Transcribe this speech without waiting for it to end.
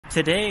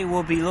Today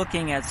we'll be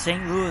looking at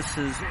St.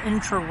 Louis's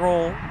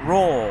integral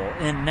role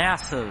in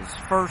NASA's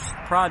first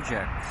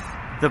projects.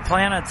 The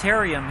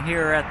Planetarium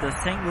here at the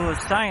St. Louis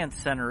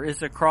Science Center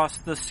is across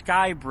the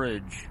Sky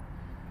Bridge,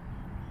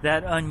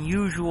 that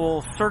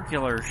unusual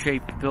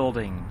circular-shaped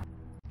building.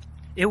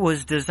 It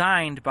was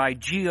designed by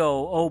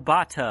Gio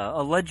Obata,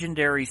 a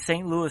legendary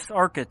St. Louis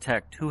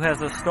architect who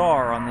has a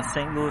star on the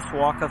St. Louis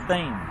Walk of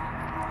Fame.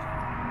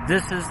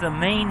 This is the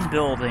main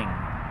building.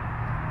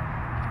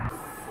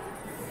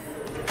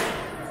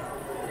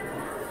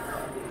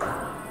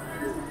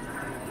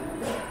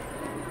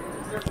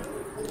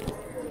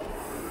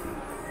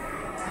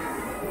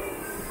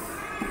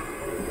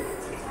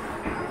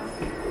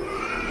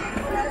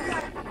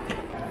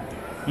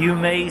 You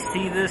may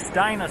see this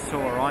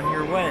dinosaur on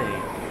your way.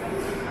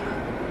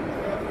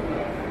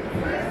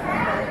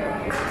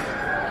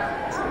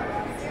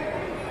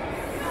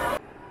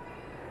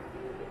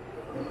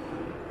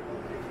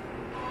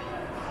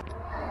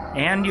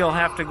 And you'll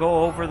have to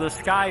go over the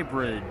Sky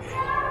Bridge.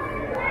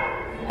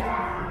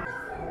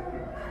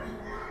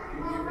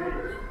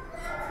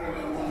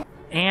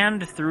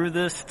 And through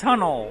this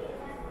tunnel.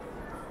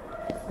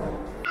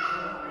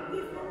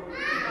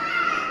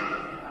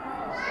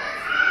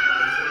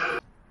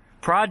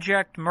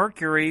 Project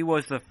Mercury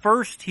was the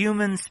first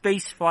human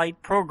spaceflight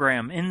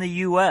program in the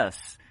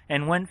U.S.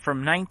 and went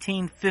from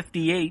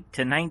 1958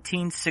 to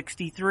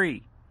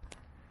 1963.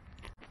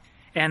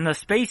 And the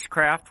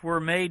spacecraft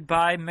were made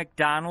by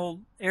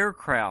McDonnell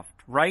Aircraft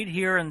right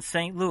here in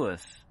St.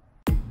 Louis.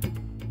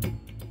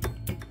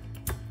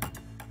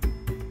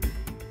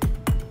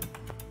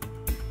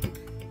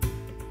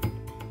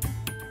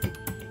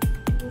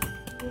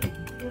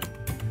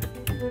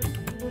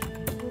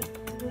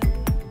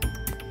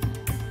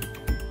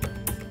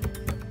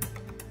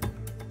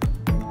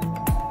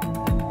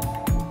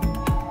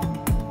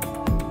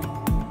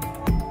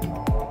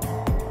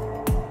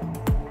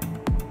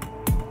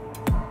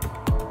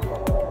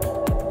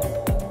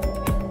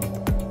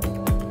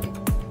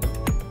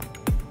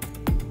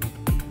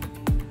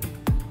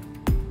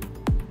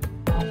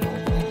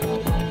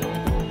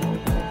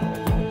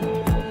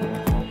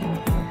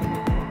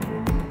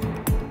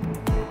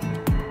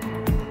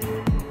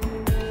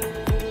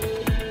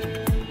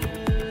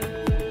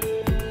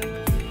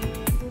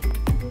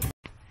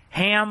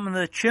 Ham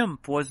the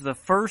chimp was the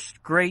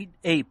first great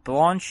ape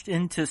launched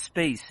into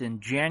space in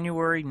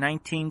January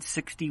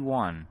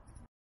 1961.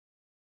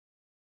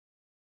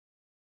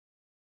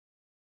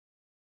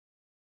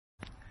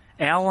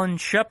 Alan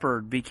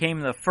Shepard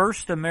became the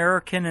first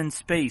American in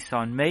space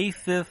on May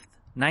 5,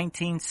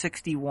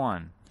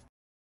 1961.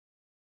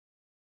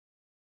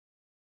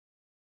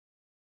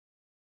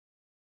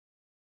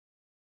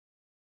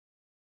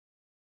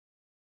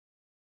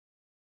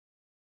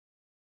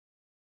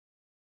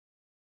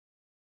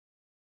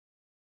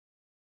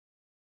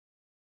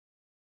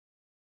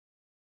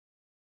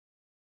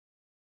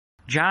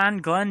 John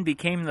Glenn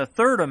became the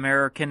third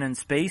American in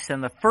space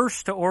and the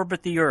first to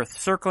orbit the Earth,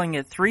 circling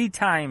it 3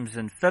 times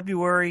in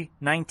February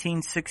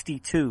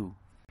 1962.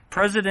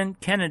 President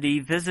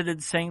Kennedy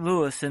visited St.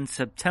 Louis in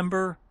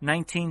September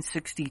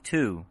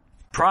 1962.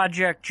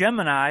 Project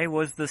Gemini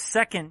was the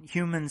second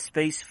human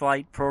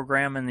spaceflight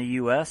program in the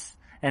U.S.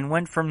 and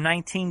went from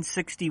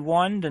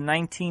 1961 to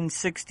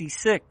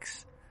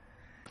 1966.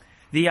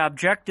 The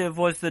objective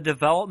was the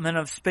development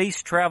of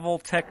space travel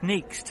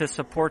techniques to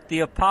support the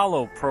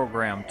Apollo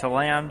program to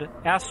land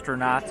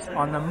astronauts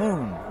on the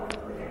moon.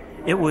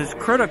 It was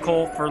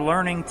critical for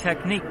learning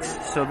techniques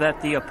so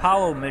that the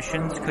Apollo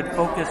missions could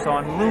focus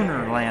on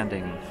lunar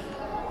landing.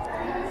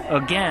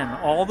 Again,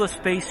 all the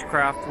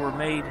spacecraft were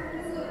made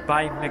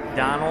by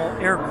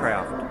McDonnell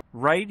Aircraft,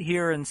 right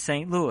here in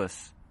St.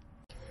 Louis.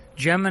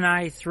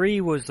 Gemini 3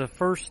 was the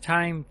first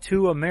time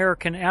 2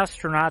 American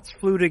astronauts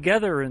flew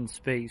together in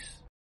space.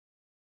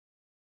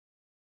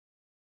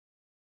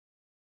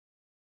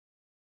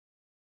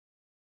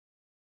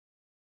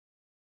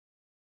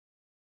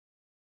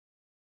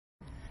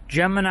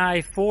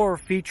 Gemini 4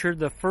 featured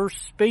the first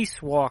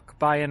spacewalk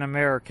by an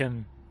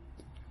American.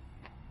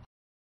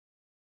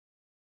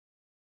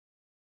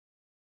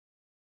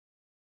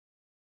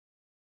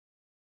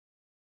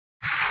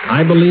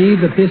 I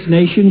believe that this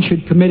nation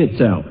should commit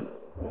itself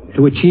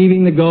to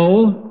achieving the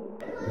goal,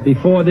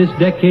 before this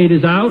decade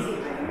is out,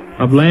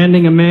 of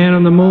landing a man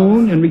on the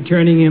moon and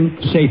returning him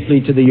safely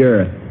to the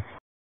earth.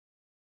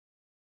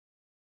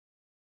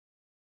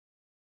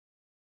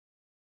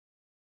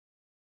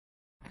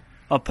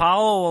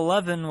 Apollo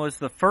 11 was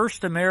the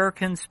first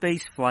American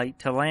spaceflight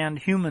to land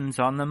humans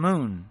on the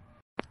moon.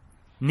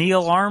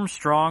 Neil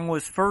Armstrong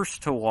was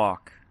first to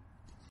walk.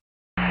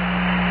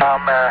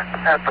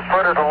 At the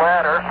foot of the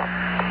ladder,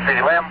 the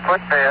limb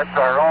footpads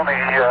are only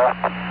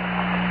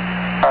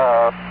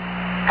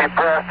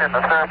depressed in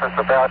the surface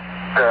about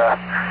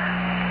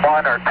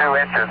 1 or 2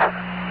 inches,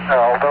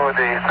 although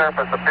the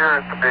surface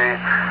appears to be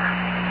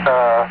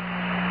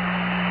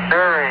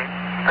very,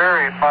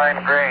 very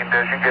fine-grained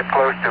as you get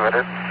close to it.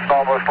 It's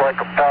almost like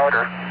a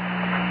powder.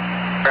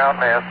 Ground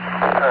mass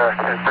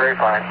is very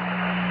fine.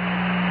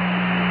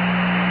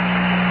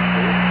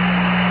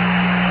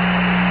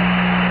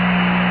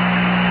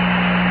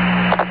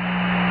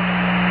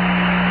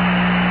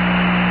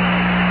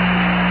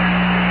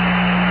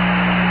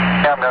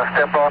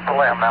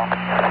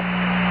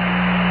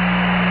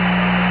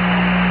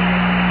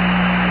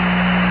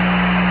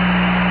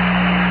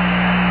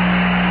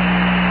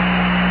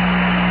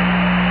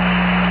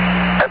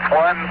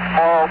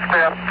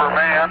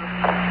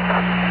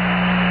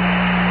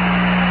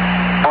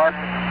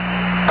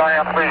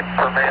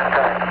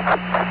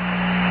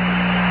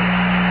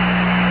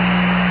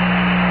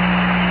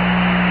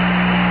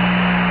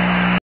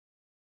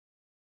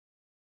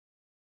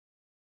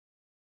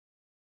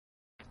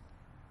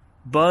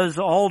 Buzz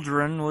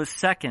Aldrin was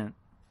second.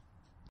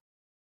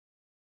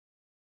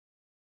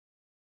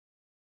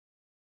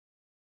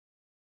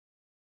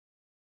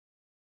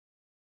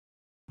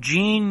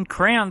 Gene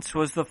Kranz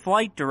was the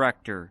flight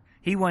director.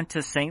 He went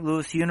to St.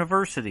 Louis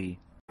University.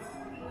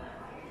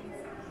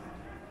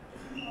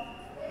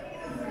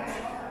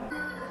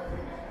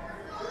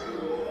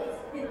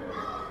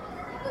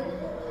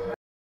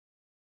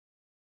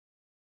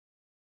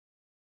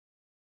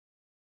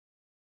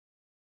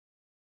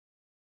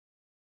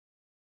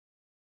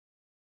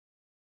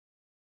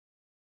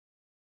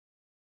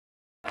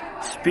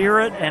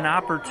 Spirit and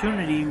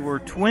Opportunity were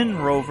twin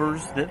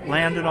rovers that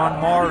landed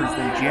on Mars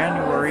in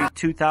January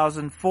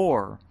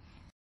 2004.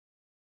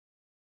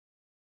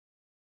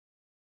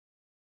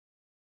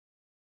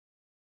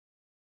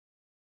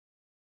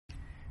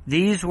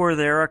 These were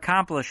their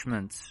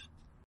accomplishments.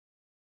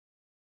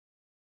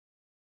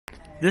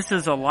 This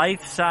is a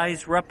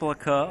life-size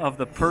replica of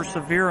the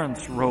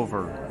Perseverance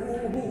rover.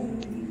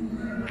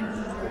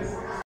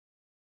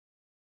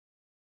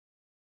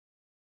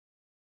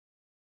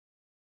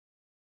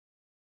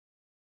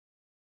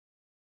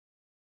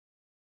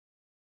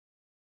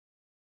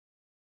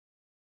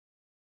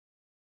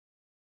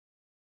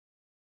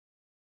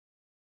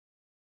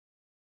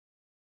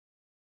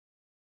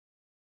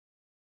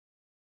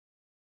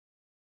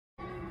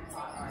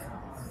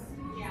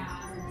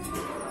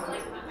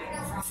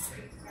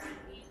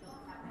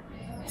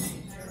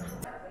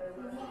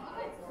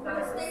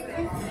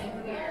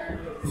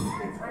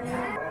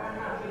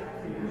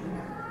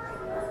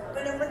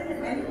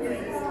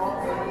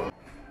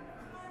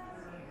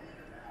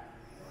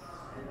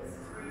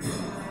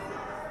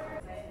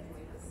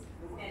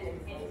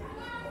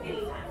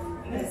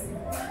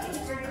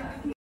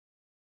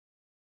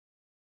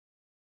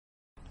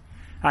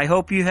 I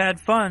hope you had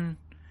fun.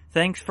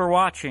 Thanks for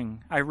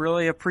watching. I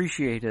really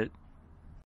appreciate it.